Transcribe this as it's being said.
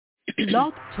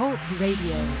Blog Talk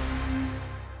Radio.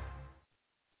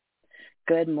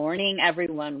 Good morning,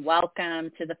 everyone.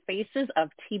 Welcome to the Faces of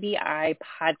TBI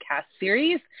podcast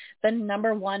series, the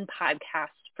 #1 podcast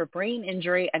for brain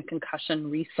injury and concussion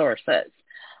resources.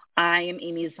 I am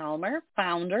Amy Zellmer,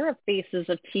 founder of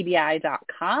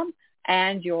FacesOfTBI.com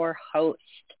and your host.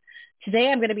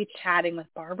 Today I'm going to be chatting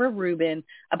with Barbara Rubin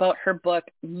about her book,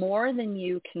 More Than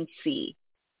You Can See.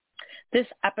 This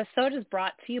episode is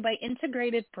brought to you by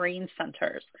Integrated Brain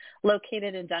Centers.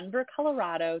 Located in Denver,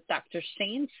 Colorado, Dr.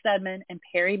 Shane Stedman and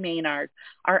Perry Maynard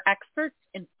are experts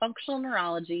in functional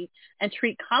neurology and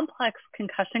treat complex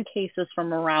concussion cases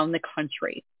from around the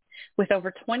country. With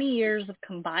over 20 years of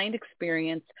combined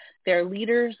experience, they are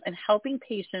leaders in helping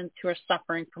patients who are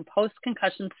suffering from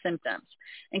post-concussion symptoms,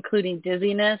 including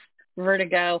dizziness,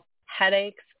 vertigo,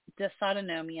 headaches,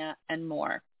 dysautonomia, and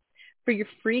more. For your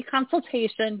free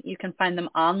consultation, you can find them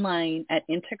online at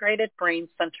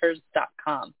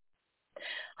integratedbraincenters.com.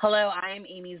 Hello, I am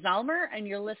Amy Zellmer, and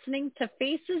you're listening to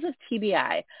Faces of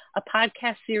TBI, a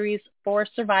podcast series for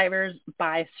survivors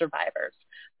by survivors,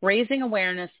 raising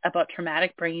awareness about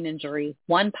traumatic brain injury,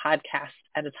 one podcast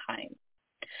at a time.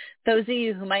 Those of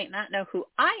you who might not know who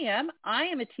I am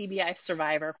a TBI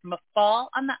survivor from a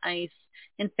fall on the ice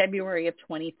in February of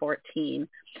 2014.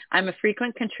 I'm a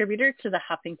frequent contributor to the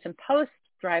Huffington Post,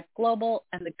 Drive Global,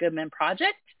 and the Goodman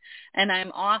Project, and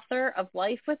I'm author of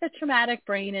Life with a Traumatic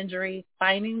Brain Injury,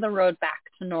 Finding the Road Back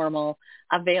to Normal,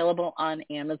 available on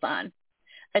Amazon.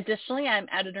 Additionally, I'm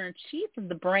editor-in-chief of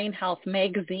the Brain Health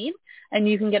Magazine, and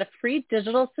you can get a free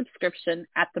digital subscription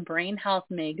at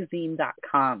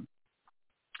thebrainhealthmagazine.com.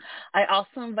 I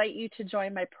also invite you to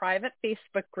join my private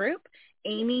Facebook group,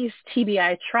 Amy's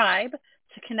TBI Tribe,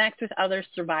 to connect with other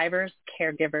survivors,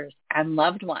 caregivers, and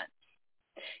loved ones.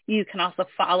 You can also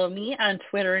follow me on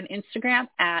Twitter and Instagram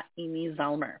at Amy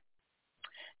Zellmer.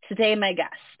 Today, my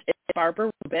guest is Barbara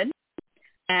Rubin,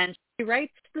 and she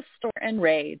writes the story and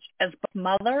rage as both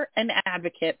mother and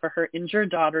advocate for her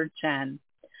injured daughter, Jen.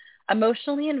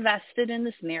 Emotionally invested in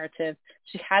this narrative,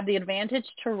 she had the advantage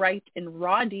to write in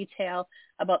raw detail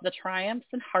about the triumphs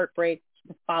and heartbreaks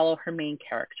that follow her main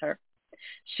character.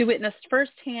 She witnessed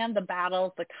firsthand the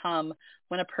battles that come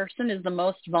when a person is the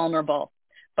most vulnerable,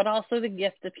 but also the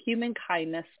gift of human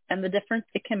kindness and the difference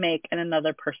it can make in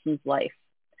another person's life.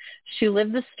 She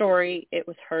lived the story. It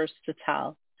was hers to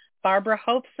tell. Barbara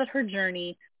hopes that her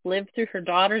journey, lived through her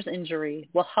daughter's injury,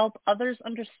 will help others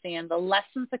understand the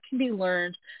lessons that can be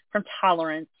learned from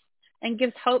tolerance and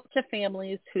gives hope to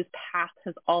families whose path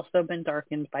has also been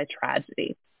darkened by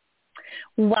tragedy.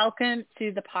 Welcome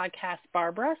to the podcast,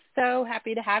 Barbara. So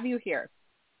happy to have you here.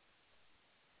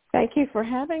 Thank you for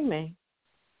having me.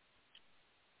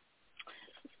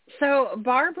 So,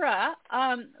 Barbara,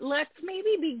 let's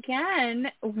maybe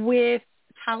begin with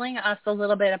telling us a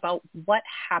little bit about what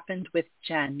happened with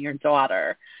Jen, your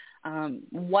daughter.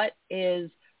 What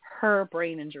is her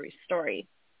brain injury story?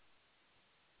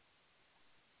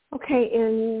 Okay,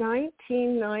 in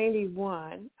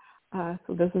 1991,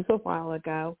 so this is a while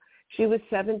ago, she was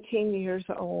 17 years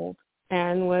old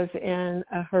and was in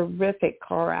a horrific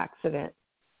car accident,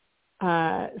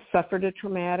 suffered a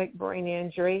traumatic brain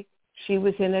injury. She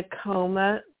was in a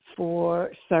coma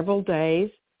for several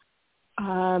days.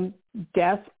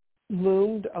 Death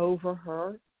loomed over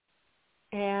her,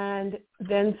 and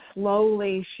then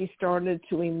slowly she started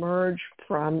to emerge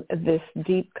from this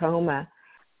deep coma.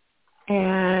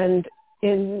 And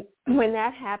when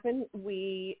that happened,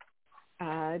 we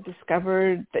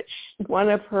discovered that one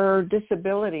of her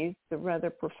disabilities, the rather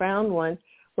profound one,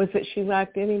 was that she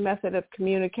lacked any method of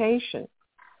communication.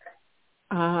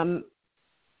 So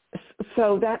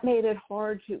that made it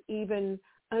hard to even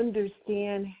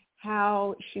understand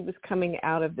how she was coming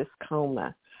out of this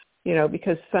coma,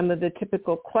 because some of the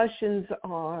typical questions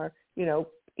are,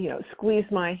 squeeze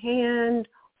my hand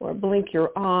or blink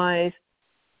your eyes,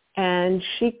 and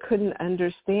she couldn't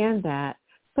understand that.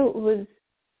 So it was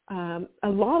a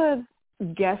lot of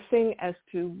guessing as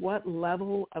to what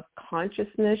level of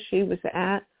consciousness she was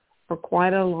at for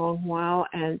quite a long while,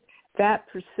 and that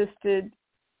persisted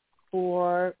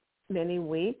for many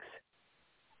weeks.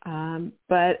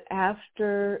 But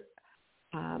after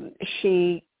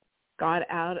she got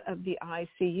out of the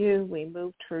ICU, we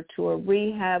moved her to a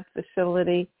rehab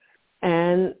facility.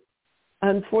 And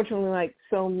unfortunately, like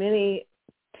so many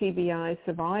TBI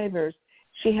survivors,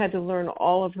 she had to learn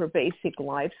all of her basic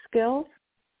life skills.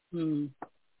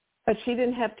 But she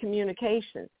didn't have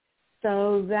communication.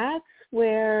 So that's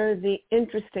where the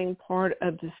interesting part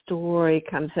of the story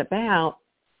comes about,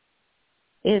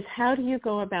 is how do you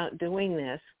go about doing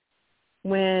this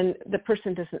when the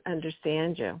person doesn't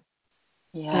understand you?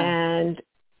 Yeah. And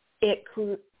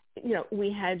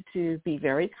we had to be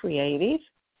very creative,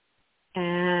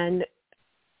 and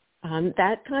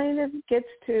that kind of gets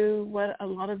to what a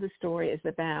lot of the story is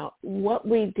about, what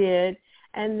we did,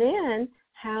 and then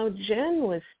how Jen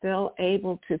was still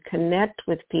able to connect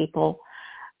with people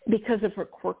because of her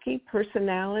quirky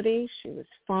personality. She was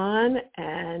fun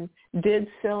and did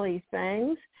silly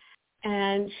things,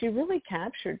 and she really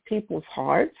captured people's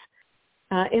hearts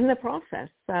in the process.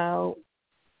 So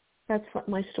that's what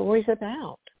my story's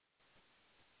about.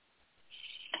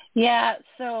 Yeah.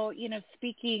 So,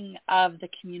 speaking of the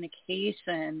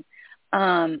communication,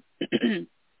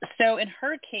 so in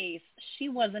her case, she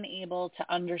wasn't able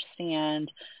to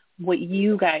understand what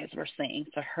you guys were saying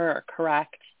to her,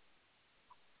 correct?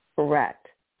 Correct.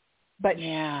 But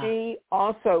yeah. She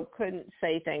also couldn't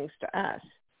say things to us.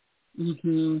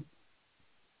 Mm-hmm.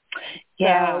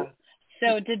 Yeah.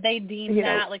 So did they deem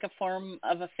that like a form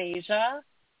of aphasia?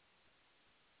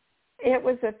 It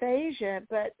was aphasia,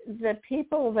 but the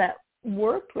people that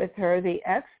worked with her, the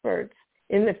experts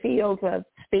in the field of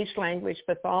speech-language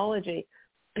pathology,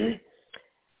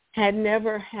 had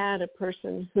never had a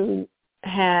person who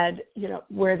had,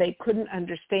 where they couldn't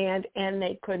understand and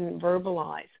they couldn't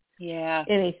verbalize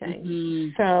anything. Mm-hmm.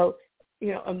 So,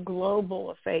 a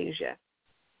global aphasia.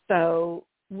 So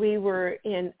we were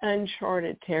in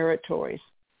uncharted territories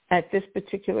at this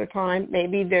particular time.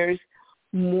 Maybe there's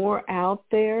more out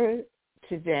there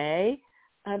today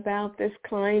about this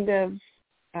kind of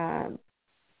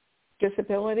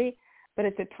disability, but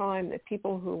at the time, the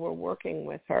people who were working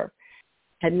with her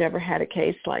had never had a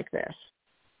case like this.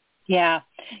 Yeah.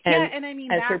 And and I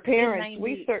mean, as her parents,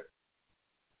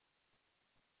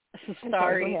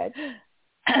 Sorry. Go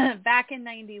ahead. Back in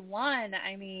 91,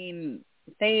 I mean,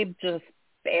 they just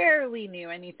barely knew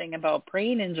anything about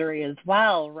brain injury as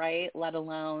well, right? Let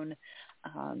alone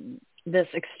this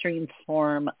extreme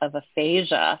form of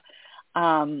aphasia.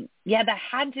 That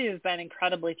had to have been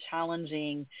incredibly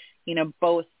challenging.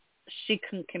 Both she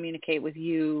couldn't communicate with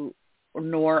you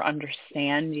nor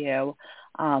understand you.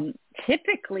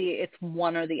 Typically, it's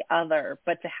one or the other,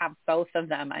 but to have both of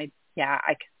them, I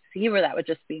could see where that would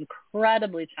just be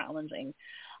incredibly challenging.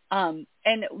 And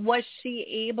was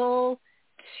she able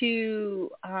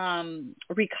to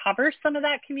recover some of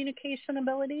that communication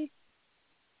ability?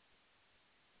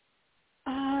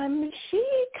 She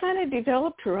kind of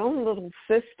developed her own little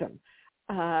system.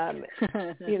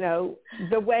 The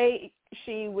way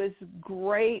she was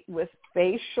great with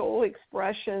facial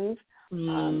expressions.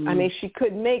 She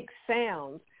could make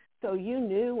sounds. So you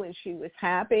knew when she was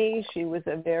happy, she was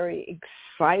a very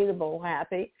excitable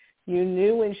happy. You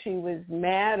knew when she was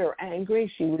mad or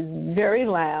angry, she was very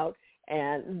loud,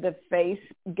 and the face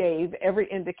gave every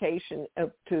indication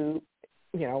to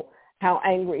how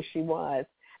angry she was.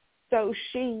 So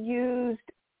she used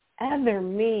other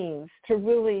means to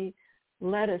really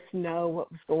let us know what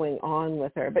was going on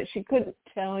with her. But she couldn't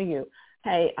tell you,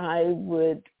 hey, I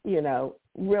would,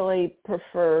 really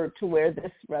prefer to wear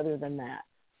this rather than that.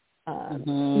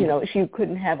 She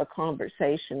couldn't have a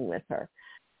conversation with her.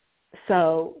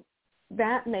 So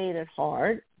that made it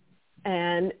hard.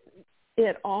 And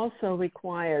it also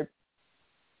required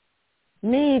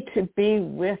me to be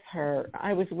with her.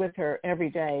 I was with her every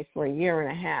day for a year and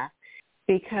a half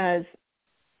because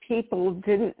people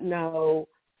didn't know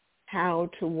how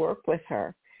to work with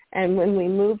her. And when we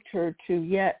moved her to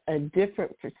yet a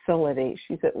different facility,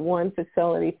 she's at one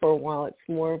facility for a while, it's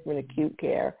more of an acute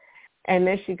care, and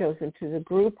then she goes into the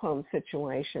group home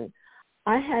situation.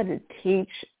 I had to teach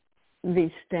the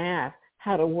staff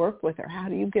how to work with her. How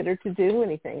do you get her to do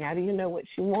anything? How do you know what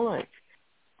she wants?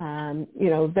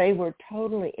 They were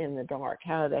totally in the dark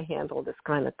how to handle this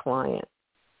kind of client.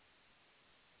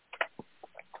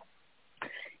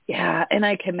 Yeah, and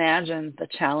I can imagine the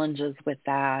challenges with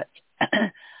that.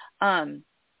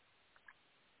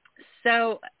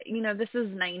 So, this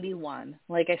is 91.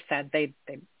 Like I said, they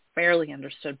barely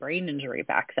understood brain injury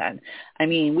back then. I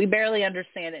mean, we barely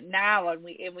understand it now, and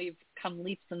we've come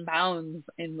leaps and bounds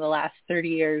in the last 30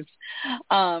 years.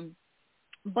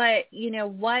 But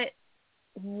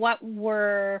what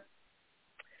were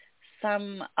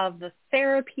some of the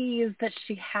therapies that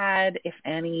she had, if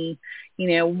any?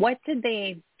 What did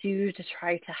they do to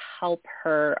try to help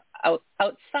her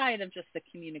outside of just the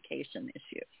communication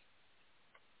issues?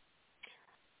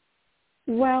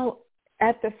 Well,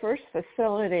 at the first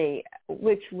facility,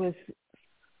 which was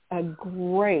a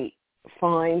great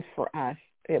find for us,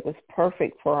 it was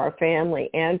perfect for our family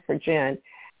and for Jen.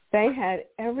 They had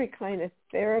every kind of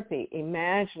therapy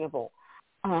imaginable.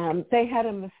 They had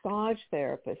a massage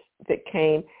therapist that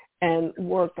came and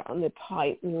worked on the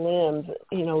tight limbs.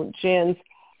 Jen's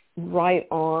right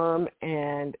arm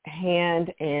and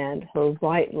hand and her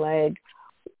right leg,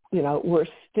 were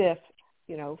stiff,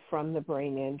 from the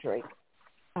brain injury.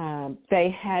 They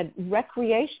had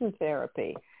recreation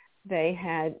therapy. They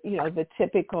had, the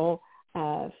typical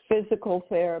physical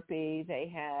therapy.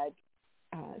 They had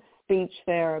speech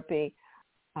therapy.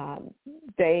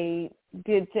 They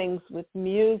did things with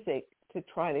music to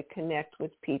try to connect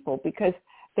with people, because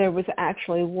there was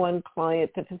actually one client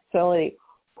at the facility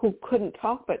who couldn't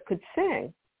talk but could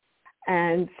sing.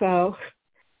 And so,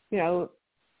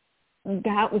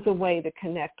 that was a way to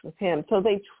connect with him. So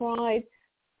they tried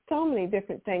so many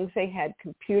different things. They had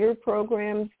computer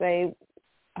programs they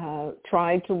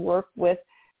tried to work with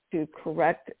to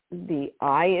correct the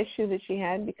eye issue that she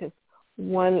had, because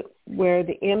one where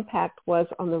the impact was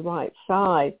on the right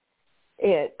side,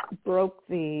 it broke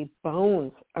the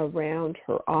bones around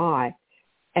her eye,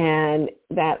 and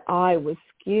that eye was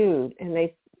skewed, and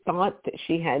they thought that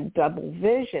she had double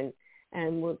vision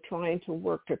and were trying to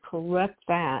work to correct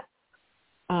that.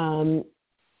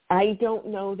 I don't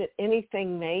know that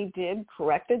anything they did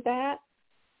corrected that.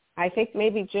 I think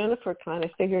maybe Jennifer kind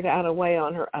of figured out a way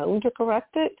on her own to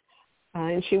correct it,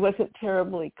 and she wasn't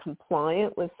terribly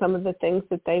compliant with some of the things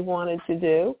that they wanted to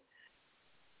do.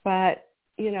 But,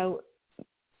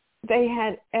 they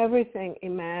had everything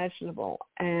imaginable,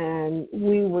 and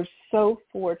we were so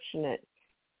fortunate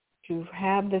to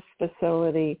have this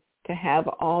facility, to have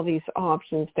all these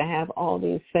options, to have all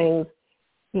these things,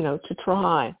 to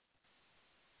try.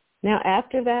 Now,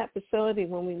 after that facility,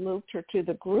 when we moved her to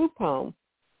the group home,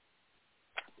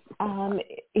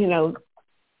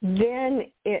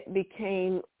 then it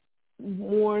became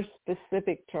more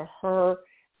specific to her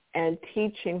and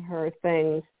teaching her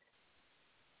things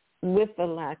with the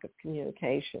lack of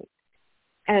communication.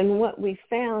 And what we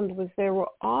found was there were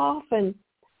often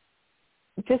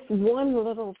just one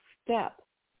little step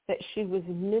that she was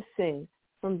missing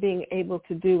from being able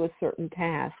to do a certain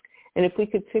task. And if we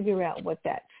could figure out what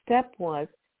that step was,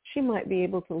 she might be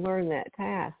able to learn that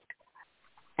task.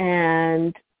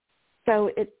 And so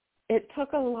it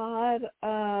took a lot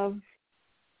of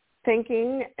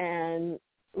thinking and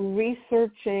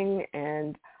researching,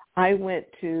 and I went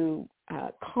to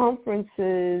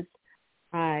conferences.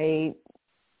 I,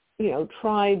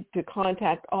 tried to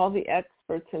contact all the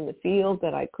experts in the field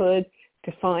that I could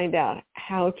to find out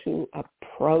how to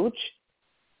approach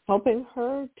helping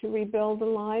her to rebuild a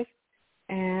life.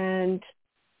 And,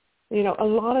 a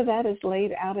lot of that is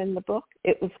laid out in the book.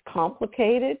 It was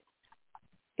complicated.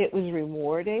 It was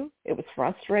rewarding. It was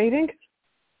frustrating.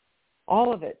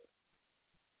 All of it.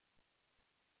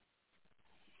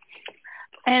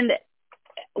 And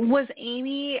was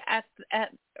Amy at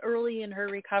early in her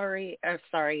recovery?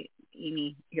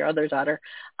 Amy, your other daughter.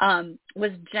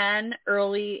 Was Jen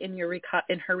early in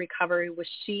in her recovery? Was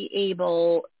she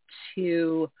able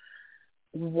to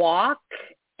walk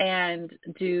and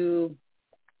do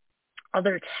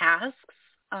other tasks?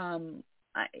 The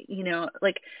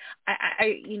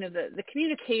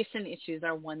communication issues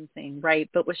are one thing, right?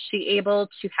 But was she able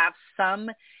to have some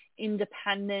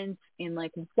independence in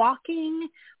walking,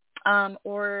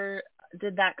 or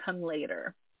did that come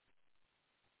later?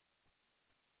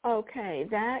 Okay,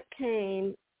 that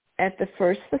came at the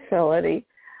first facility.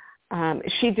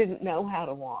 She didn't know how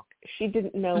to walk. She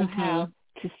didn't know how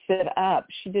to sit up.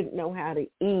 She didn't know how to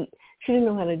eat. She didn't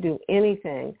know how to do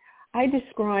anything. I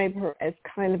describe her as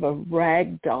kind of a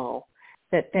rag doll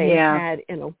that they had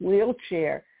in a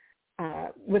wheelchair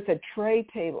with a tray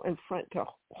table in front to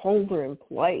hold her in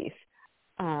place.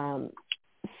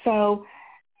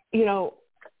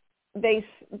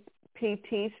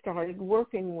 PT started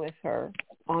working with her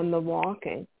on the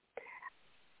walking.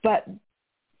 But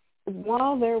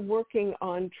while they're working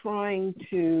on trying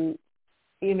to,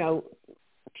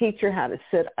 teach her how to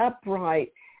sit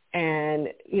upright and,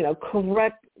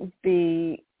 correct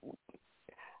the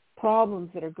problems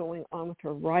that are going on with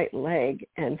her right leg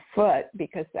and foot,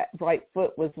 because that right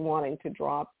foot was wanting to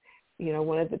drop.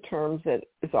 One of the terms that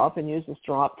is often used is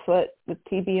drop foot with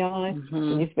TBI.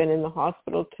 When you've been in the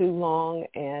hospital too long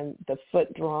and the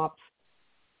foot drops.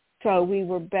 So we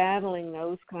were battling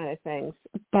those kind of things.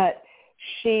 But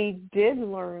she did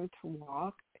learn to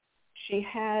walk. She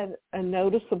had a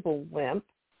noticeable limp.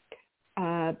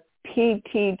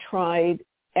 PT tried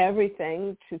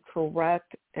everything to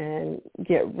correct and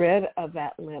get rid of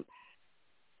that limp.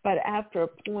 But after a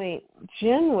point,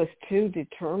 Jen was too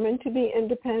determined to be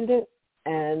independent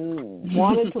and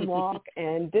wanted to walk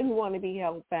and didn't want to be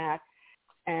held back.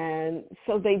 And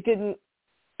so they didn't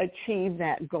achieve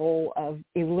that goal of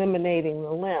eliminating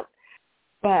the limp.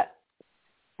 But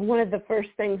one of the first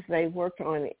things they worked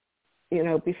on, you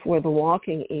know, before the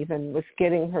walking even, was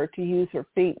getting her to use her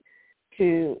feet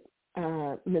to,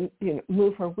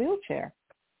 move her wheelchair.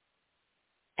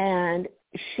 And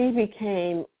she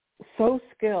became so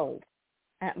skilled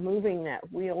at moving that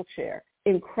wheelchair.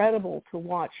 Incredible to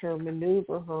watch her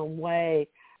maneuver her way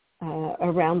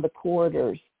around the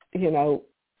corridors, you know,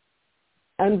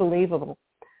 unbelievable.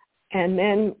 And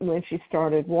then when she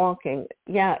started walking,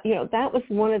 yeah, you know, that was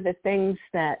one of the things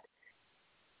that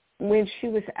when she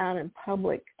was out in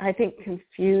public, I think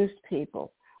confused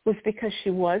people, was because she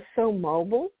was so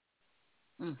mobile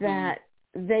that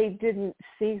they didn't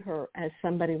see her as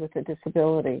somebody with a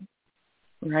disability.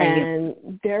 Right.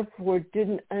 And therefore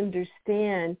didn't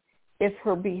understand if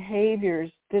her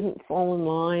behaviors didn't fall in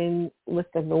line with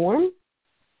the norm.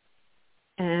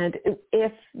 And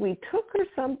if we took her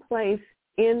someplace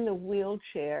in the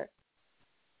wheelchair,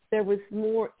 there was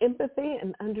more empathy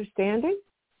and understanding.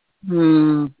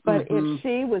 But if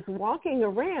she was walking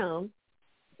around,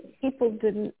 people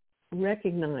didn't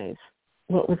recognize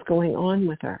what was going on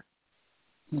with her.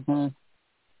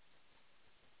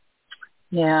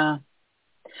 Yeah.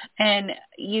 And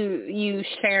you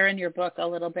share in your book a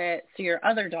little bit. So your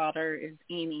other daughter is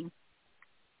Amy.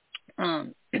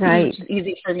 Right. Which is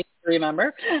easy for me to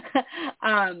remember.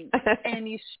 And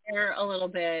you share a little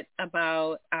bit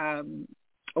about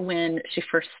when she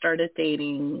first started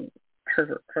dating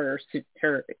her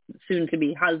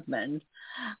soon-to-be husband.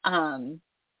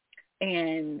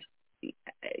 And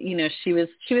you know, she was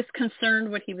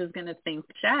concerned what he was going to think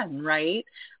Jen, right?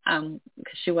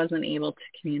 Because she wasn't able to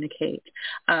communicate.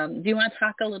 Do you want to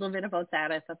talk a little bit about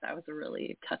that? I thought that was a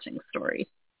really touching story.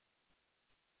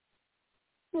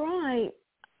 Right.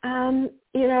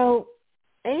 You know,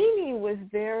 Amy was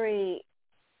very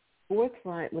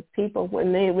forthright with people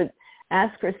when they would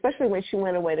ask her, especially when she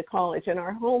went away to college. In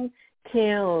our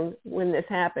hometown, when this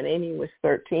happened, Amy was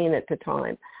 13 at the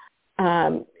time.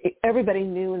 Everybody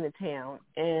knew in the town,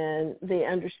 and they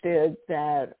understood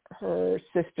that her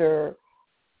sister,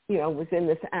 you know, was in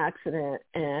this accident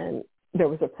and there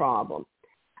was a problem.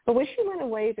 But when she went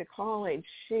away to college,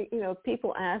 she, you know,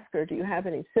 people asked her, do you have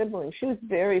any siblings? She was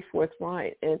very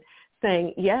forthright in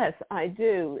saying, yes, I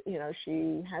do. You know,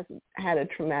 she has had a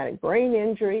traumatic brain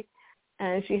injury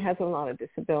and she has a lot of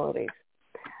disabilities.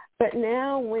 But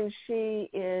now when she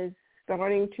is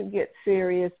starting to get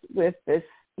serious with this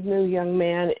new young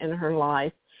man in her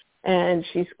life and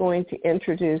she's going to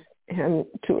introduce him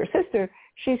to her sister,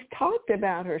 she's talked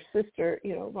about her sister,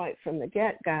 you know, right from the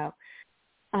get-go.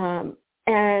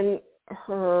 And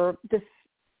this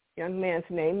young man's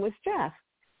name was Jeff.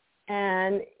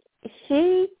 And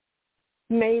he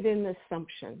made an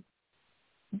assumption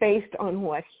based on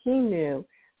what he knew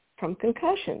from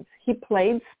concussions. He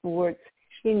played sports.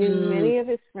 He knew many of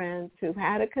his friends who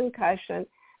had a concussion.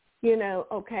 You know,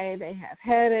 okay, they have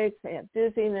headaches, they have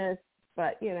dizziness,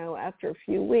 but, you know, after a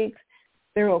few weeks,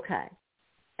 they're okay.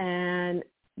 And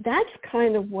that's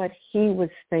kind of what he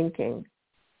was thinking.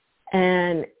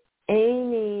 And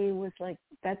Amy was like,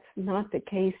 that's not the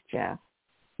case, Jeff.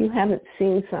 You haven't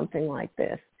seen something like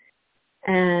this.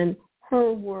 And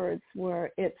her words were,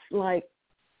 it's like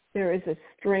there is a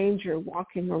stranger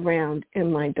walking around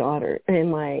in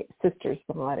my sister's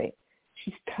body.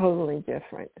 She's totally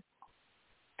different.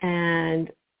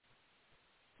 And,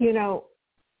 you know,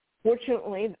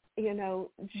 fortunately, you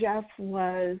know, Jeff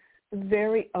was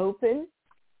very open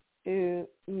to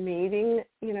meeting,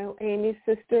 you know, Amy's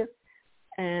sister.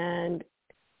 And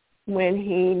when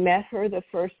he met her the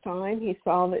first time, he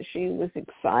saw that she was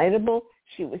excitable.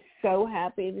 She was so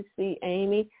happy to see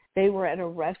Amy. They were at a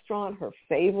restaurant, her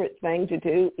favorite thing to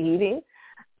do, eating.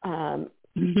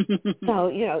 So,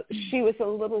 you know, she was a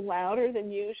little louder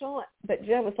than usual. But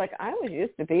Jen was like, I was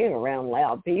used to being around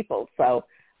loud people. So,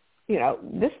 you know,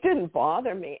 this didn't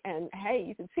bother me. And, hey,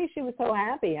 you can see she was so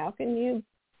happy. How can you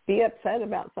be upset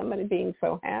about somebody being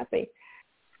so happy?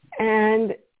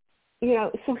 And, you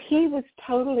know, so he was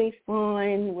totally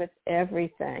fine with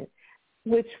everything,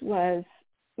 which was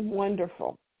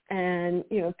wonderful. And,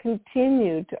 you know,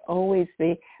 continued to always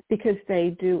be, because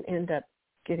they do end up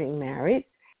getting married.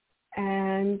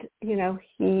 And, you know,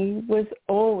 he was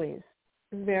always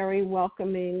very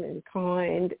welcoming and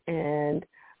kind and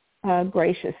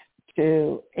gracious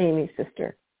to Amy's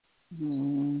sister.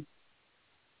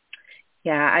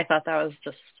 Yeah, I thought that was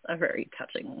just a very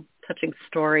touching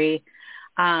story.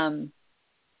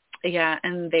 Yeah,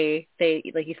 and they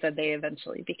like you said, they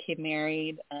eventually became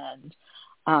married, and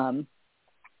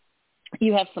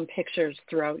you have some pictures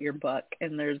throughout your book,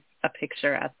 and there's a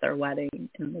picture at their wedding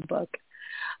in the book,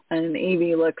 and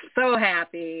Amy looks so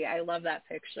happy. I love that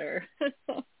picture.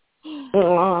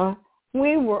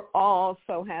 We were all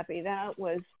so happy. That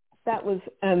was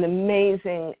an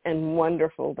amazing and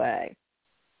wonderful day.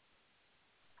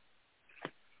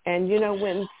 And,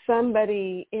 when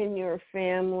somebody in your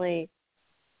family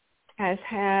has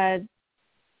had,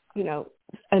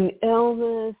 an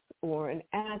illness or an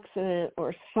accident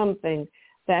or something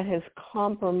that has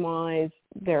compromised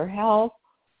their health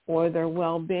or their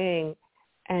well-being,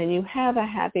 and you have a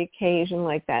happy occasion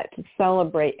like that to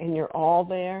celebrate and you're all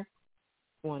there,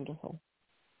 wonderful.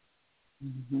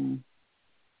 Mm-hmm.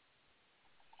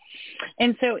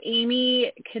 And so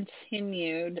Amy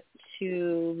continued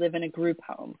to live in a group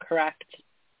home, correct?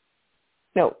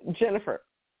 No, Jennifer.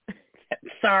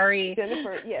 Sorry.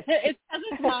 Jennifer, yes. It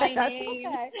doesn't my That's name.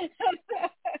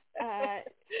 Okay.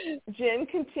 Jen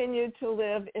continued to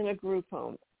live in a group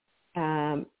home.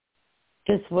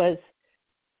 This was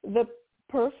the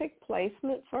perfect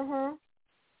placement for her.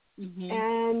 Mm-hmm.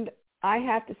 And I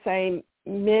have to say,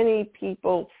 many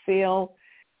people feel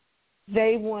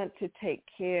they want to take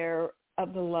care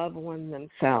of the loved one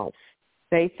themselves.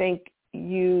 They think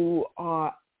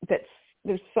that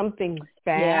there's something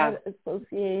bad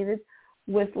associated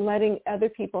with letting other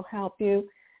people help you.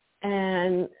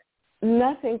 And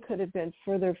nothing could have been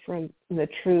further from the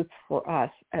truth for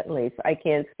us, at least. I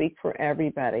can't speak for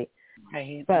everybody.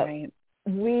 Right, but right.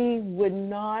 We would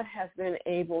not have been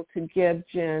able to give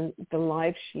Jen the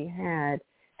life she had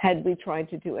we tried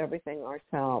to do everything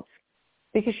ourselves,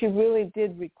 because she really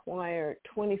did require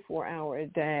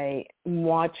 24-hour-a-day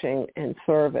watching and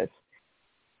service.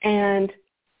 And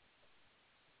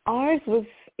ours was,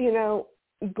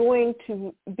 going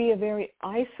to be a very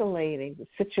isolating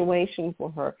situation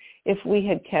for her if we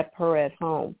had kept her at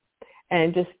home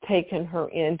and just taken her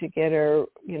in to get her,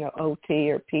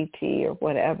 OT or PT or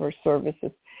whatever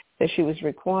services that she was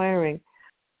requiring.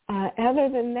 Other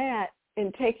than that,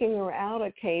 in taking her out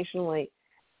occasionally,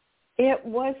 it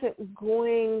wasn't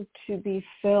going to be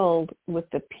filled with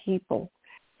the people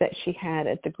that she had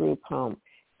at the group home,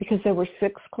 because there were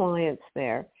 6 clients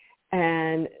there,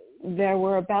 and there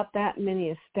were about that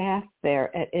many staff there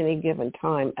at any given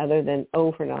time, other than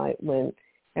overnight when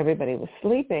everybody was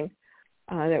sleeping.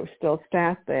 There was still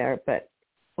staff there, but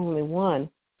only one.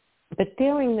 But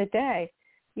during the day,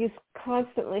 you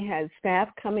constantly had staff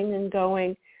coming and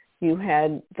going. You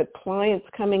had the clients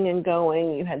coming and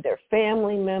going. You had their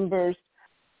family members.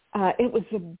 It was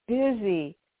a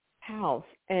busy house,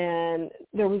 and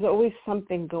there was always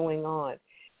something going on.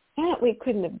 That we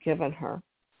couldn't have given her.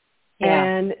 Yeah.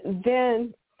 And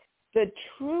then the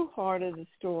true heart of the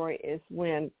story is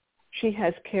when she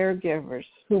has caregivers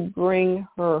who bring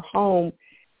her home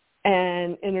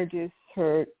and introduce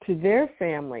her to their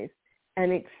families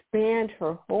and expand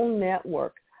her whole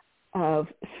network of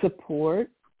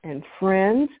support and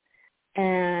friends.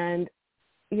 And,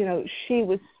 she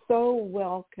was so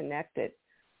well connected,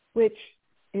 which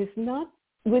would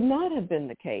not have been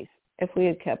the case if we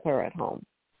had kept her at home.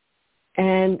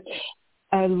 And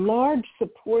a large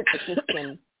support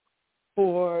system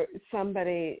for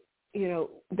somebody,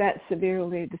 that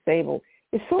severely disabled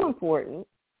is so important.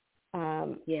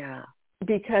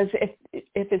 Because if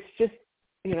it's just,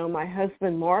 my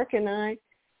husband Mark and I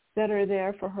that are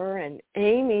there for her, and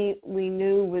Amy we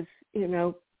knew was,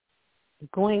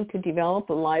 going to develop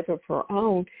a life of her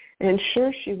own, and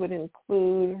sure, she would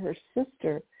include her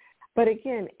sister. But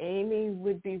again, Amy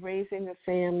would be raising a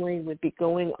family, would be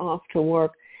going off to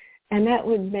work, and that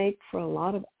would make for a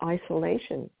lot of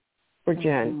isolation for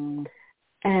Jen.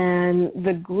 Mm-hmm. And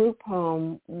the group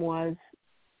home was,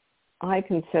 I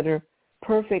consider,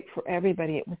 perfect for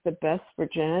everybody. It was the best for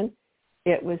Jen.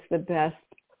 It was the best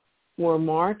for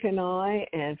Mark and I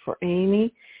and for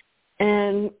Amy.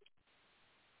 And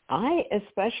I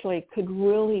especially could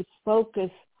really focus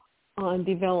on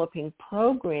developing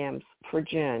programs for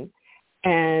Jen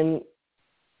and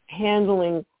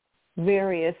handling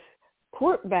various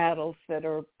court battles that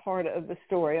are part of the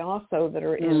story also that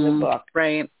are in the book.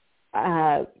 Right.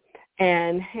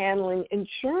 And handling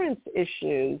insurance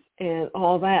issues and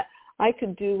all that. I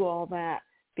could do all that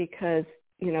because,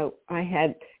 I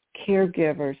had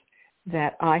caregivers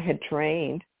that I had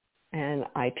trained and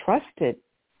I trusted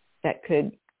that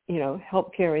could,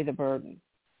 help carry the burden.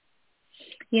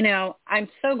 I'm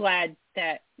so glad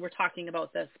that we're talking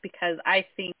about this, because I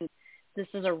think this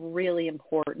is a really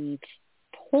important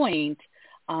point.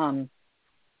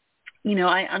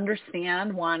 I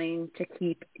understand wanting to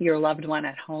keep your loved one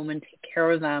at home and take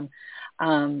care of them.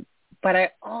 But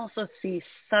I also see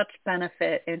such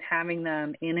benefit in having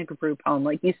them in a group home.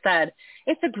 Like you said,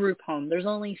 it's a group home. There's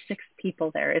only 6 people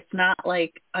there. It's not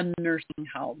like a nursing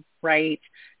home, right?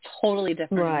 Totally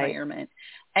different environment.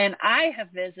 And I have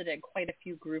visited quite a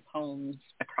few group homes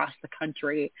across the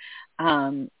country,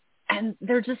 and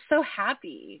they're just so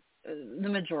happy, the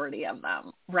majority of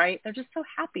them, right? They're just so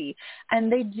happy.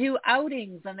 And they do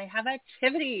outings, and they have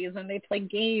activities, and they play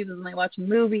games, and they watch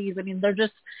movies. I mean, they're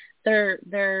just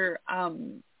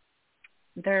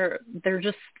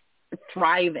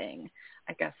thriving,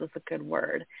 I guess is a good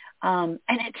word. And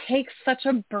it takes such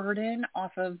a burden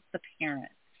off of the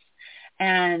parents.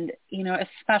 And,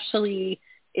 especially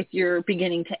if you're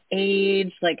beginning to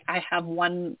age, like I have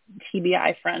one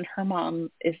TBI friend, her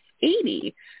mom is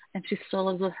 80 and she still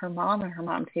lives with her mom, and her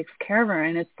mom takes care of her.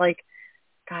 And it's like,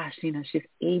 gosh, she's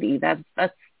 80. That's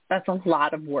a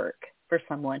lot of work for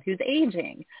someone who's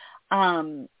aging.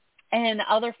 And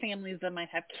other families that might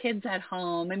have kids at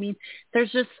home. I mean,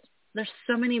 there's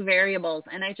so many variables.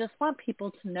 And I just want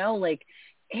people to know, like,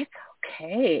 it's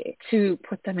okay to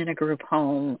put them in a group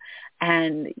home,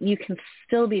 and you can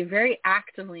still be very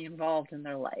actively involved in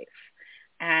their life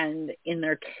and in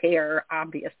their care,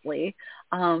 obviously.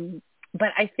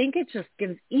 But I think it just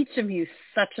gives each of you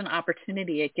such an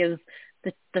opportunity. It gives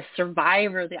the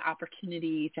survivor the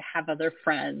opportunity to have other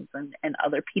friends and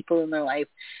other people in their life.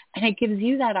 And it gives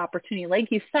you that opportunity.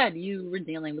 Like you said, you were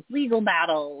dealing with legal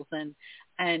battles and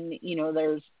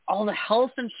there's all the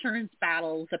health insurance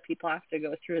battles that people have to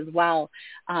go through as well.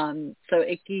 So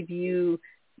it gave you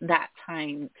that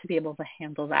time to be able to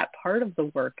handle that part of the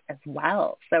work as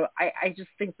well. So I just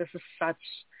think this is such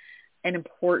an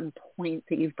important point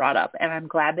that you've brought up, and I'm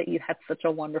glad that you had such a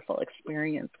wonderful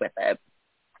experience with it.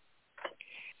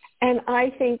 And I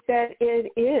think that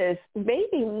it is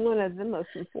maybe one of the most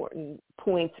important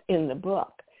points in the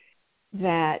book,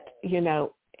 that,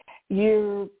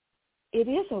 it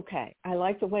is okay. I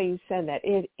like the way you said that.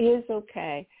 It is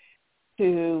okay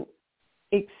to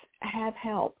have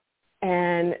help,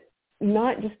 and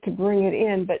not just to bring it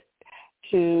in, but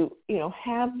to,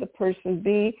 have the person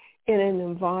be in an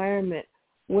environment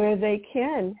where they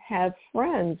can have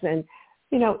friends. And,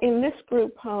 in this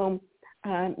group home,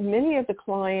 many of the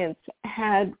clients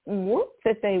had work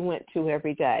that they went to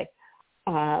every day,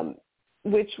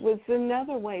 which was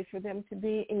another way for them to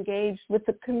be engaged with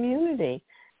the community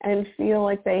and feel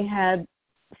like they had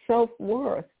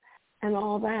self-worth and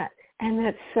all that. And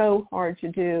that's so hard to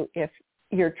do if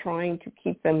you're trying to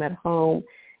keep them at home,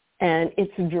 and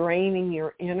it's draining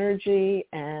your energy,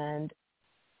 and,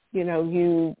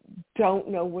 you don't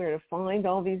know where to find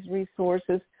all these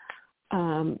resources.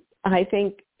 I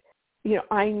think,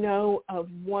 I know of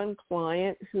one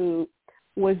client who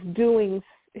was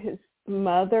his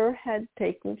mother had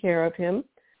taken care of him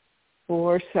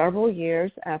for several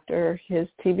years after his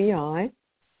TBI,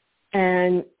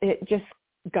 and it just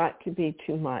got to be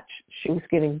too much. She was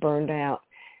getting burned out.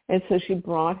 And so she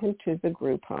brought him to the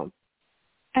group home.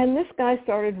 And this guy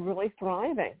started really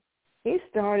thriving. He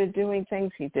started doing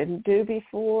things he didn't do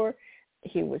before.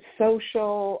 He was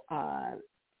social.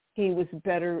 He was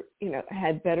better,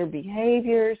 had better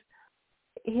behaviors.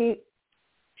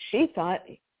 She thought,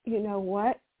 you know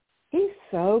what? He's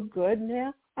so good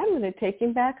now. I'm going to take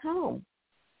him back home.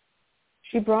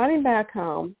 She brought him back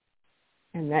home,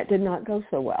 and that did not go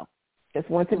so well. Because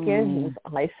once again, he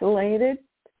was isolated.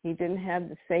 He didn't have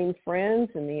the same friends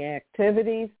and the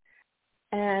activities.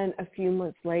 And a few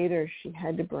months later, she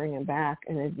had to bring him back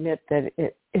and admit that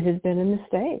it had been a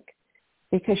mistake,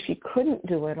 because she couldn't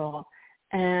do it all.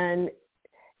 And,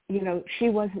 she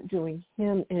wasn't doing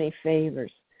him any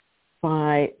favors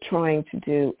by trying to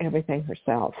do everything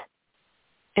herself.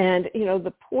 And,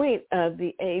 the point of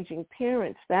the aging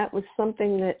parents, that was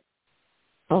something that,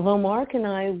 although Mark and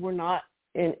I were not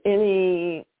in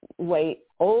any way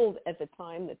old at the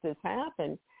time that this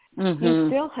happened, you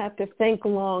still have to think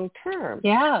long term.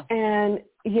 Yeah. And,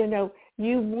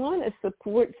 you want a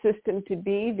support system to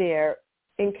be there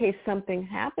in case something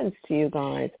happens to you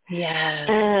guys. Yeah.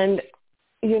 And,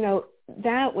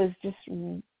 that was just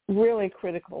really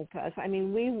critical to us. I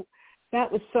mean, that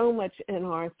was so much in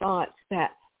our thoughts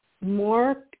that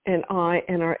Mark and I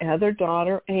and our other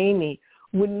daughter, Amy,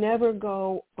 would never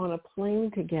go on a plane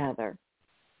together,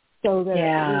 so that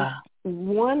at least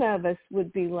one of us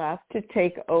would be left to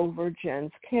take over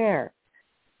Jen's care.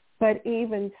 But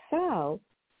even so,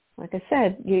 like I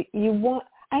said, it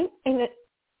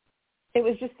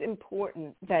was just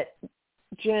important that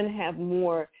Jen have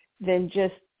more than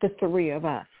just the three of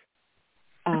us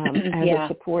as a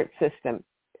support system.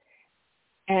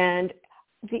 And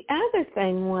the other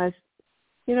thing was,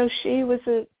 she was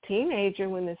a teenager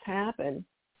when this happened.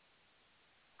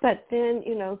 But then,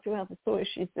 throughout the story,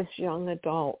 she's this young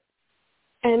adult.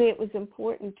 And it was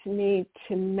important to me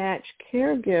to match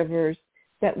caregivers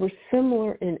that were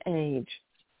similar in age.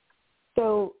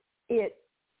 So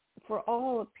for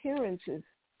all appearances,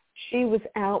 she was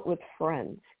out with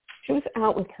friends. She was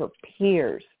out with her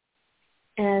peers.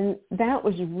 And that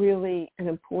was really an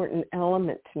important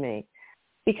element to me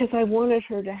because I wanted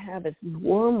her to have as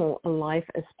normal a life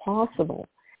as possible.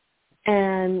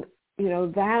 And,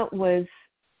 that was,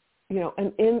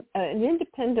 an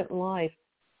independent life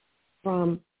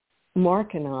from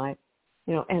Mark and I,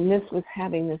 and this was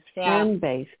having this friend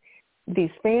base,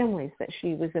 these families that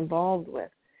she was involved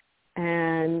with.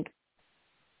 And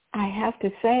I have to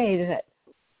say that,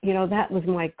 that was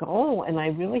my goal, and I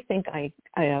really think I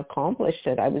accomplished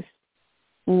it. I was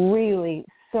really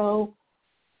so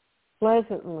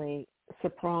pleasantly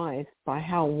surprised by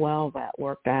how well that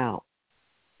worked out.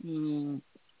 Mm.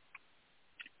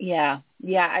 Yeah,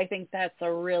 I think that's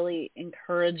a really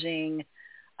encouraging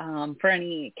for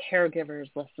any caregivers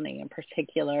listening in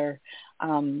particular,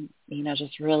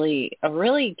 just really a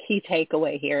really key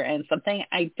takeaway here, and something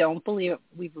I don't believe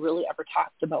we've really ever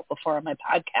talked about before on my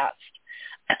podcast.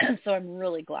 So I'm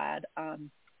really glad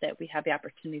that we have the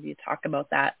opportunity to talk about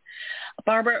that.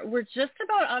 Barbara, we're just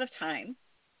about out of time.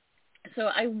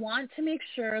 So I want to make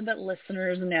sure that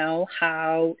listeners know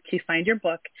how to find your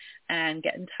book and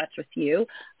get in touch with you.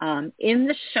 In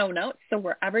the show notes, so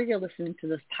wherever you're listening to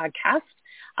this podcast,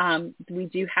 we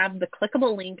do have the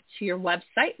clickable link to your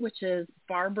website, which is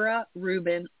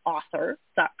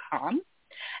barbararubinauthor.com.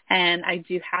 And I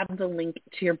do have the link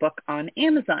to your book on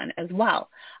Amazon as well.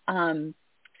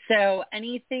 So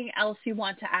anything else you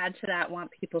want to add to that, want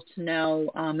people to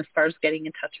know as far as getting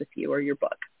in touch with you or your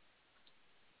book?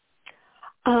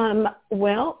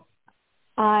 Well,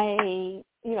 the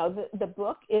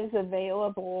book is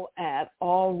available at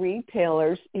all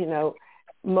retailers.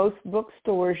 Most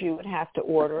bookstores you would have to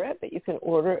order it, but you can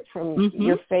order it from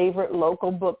your favorite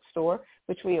local bookstore,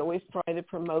 which we always try to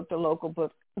promote the local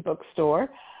bookstore.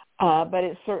 But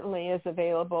it certainly is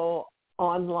available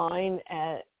online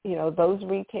at, those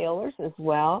retailers as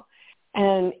well.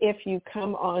 And if you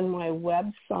come on my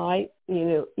website,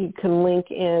 you can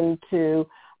link into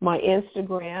my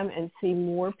Instagram and see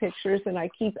more pictures, and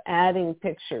I keep adding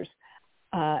pictures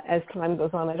as time goes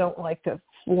on. I don't like to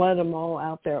flood them all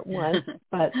out there at once,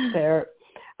 but there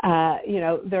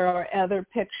are other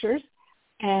pictures,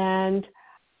 and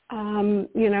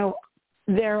there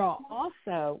are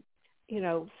also,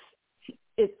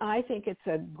 I think it's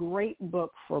a great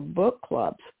book for book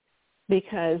clubs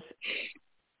because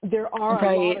there are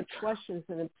a lot of questions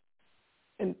and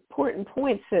important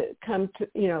points that come to,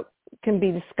 can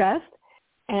be discussed,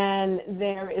 and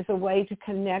there is a way to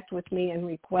connect with me and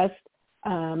request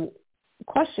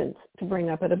questions to bring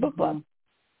up at a book club.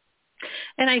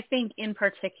 And I think in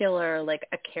particular, like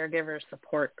a caregiver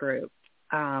support group,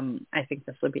 I think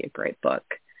this would be a great book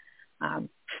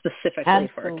specifically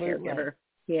for a caregiver.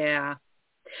 Yeah.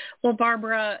 Well,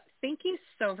 Barbara, thank you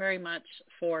so very much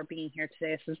for being here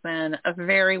today. This has been a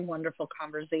very wonderful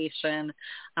conversation.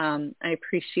 I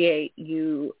appreciate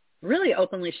you really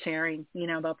openly sharing,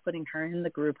 about putting her in the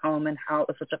group home and how it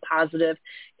was such a positive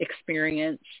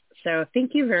experience. So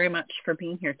thank you very much for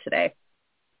being here today.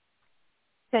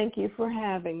 Thank you for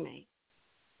having me.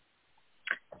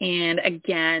 And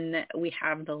again, we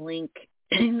have the link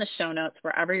in the show notes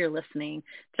wherever you're listening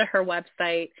to her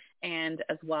website and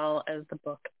as well as the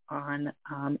book on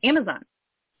Amazon.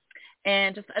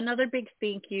 And just another big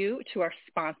thank you to our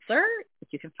sponsor.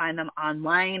 You can find them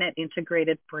online at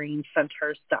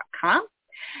integratedbraincenters.com.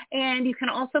 And you can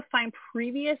also find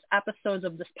previous episodes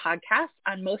of this podcast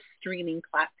on most streaming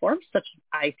platforms such as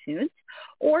iTunes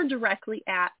or directly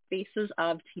at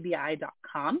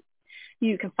facesoftbi.com.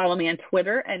 You can follow me on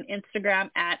Twitter and Instagram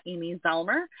at Amy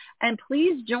Zellmer. And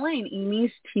please join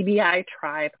Amy's TBI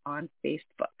Tribe on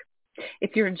Facebook.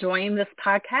 If you're enjoying this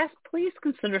podcast, please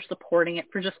consider supporting it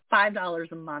for just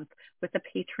 $5 a month with a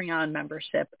Patreon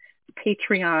membership,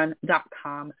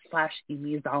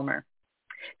 patreon.com/Amy Zellmer.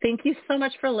 Thank you so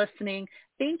much for listening.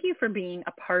 Thank you for being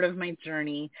a part of my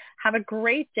journey. Have a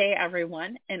great day,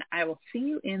 everyone, and I will see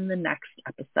you in the next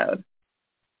episode.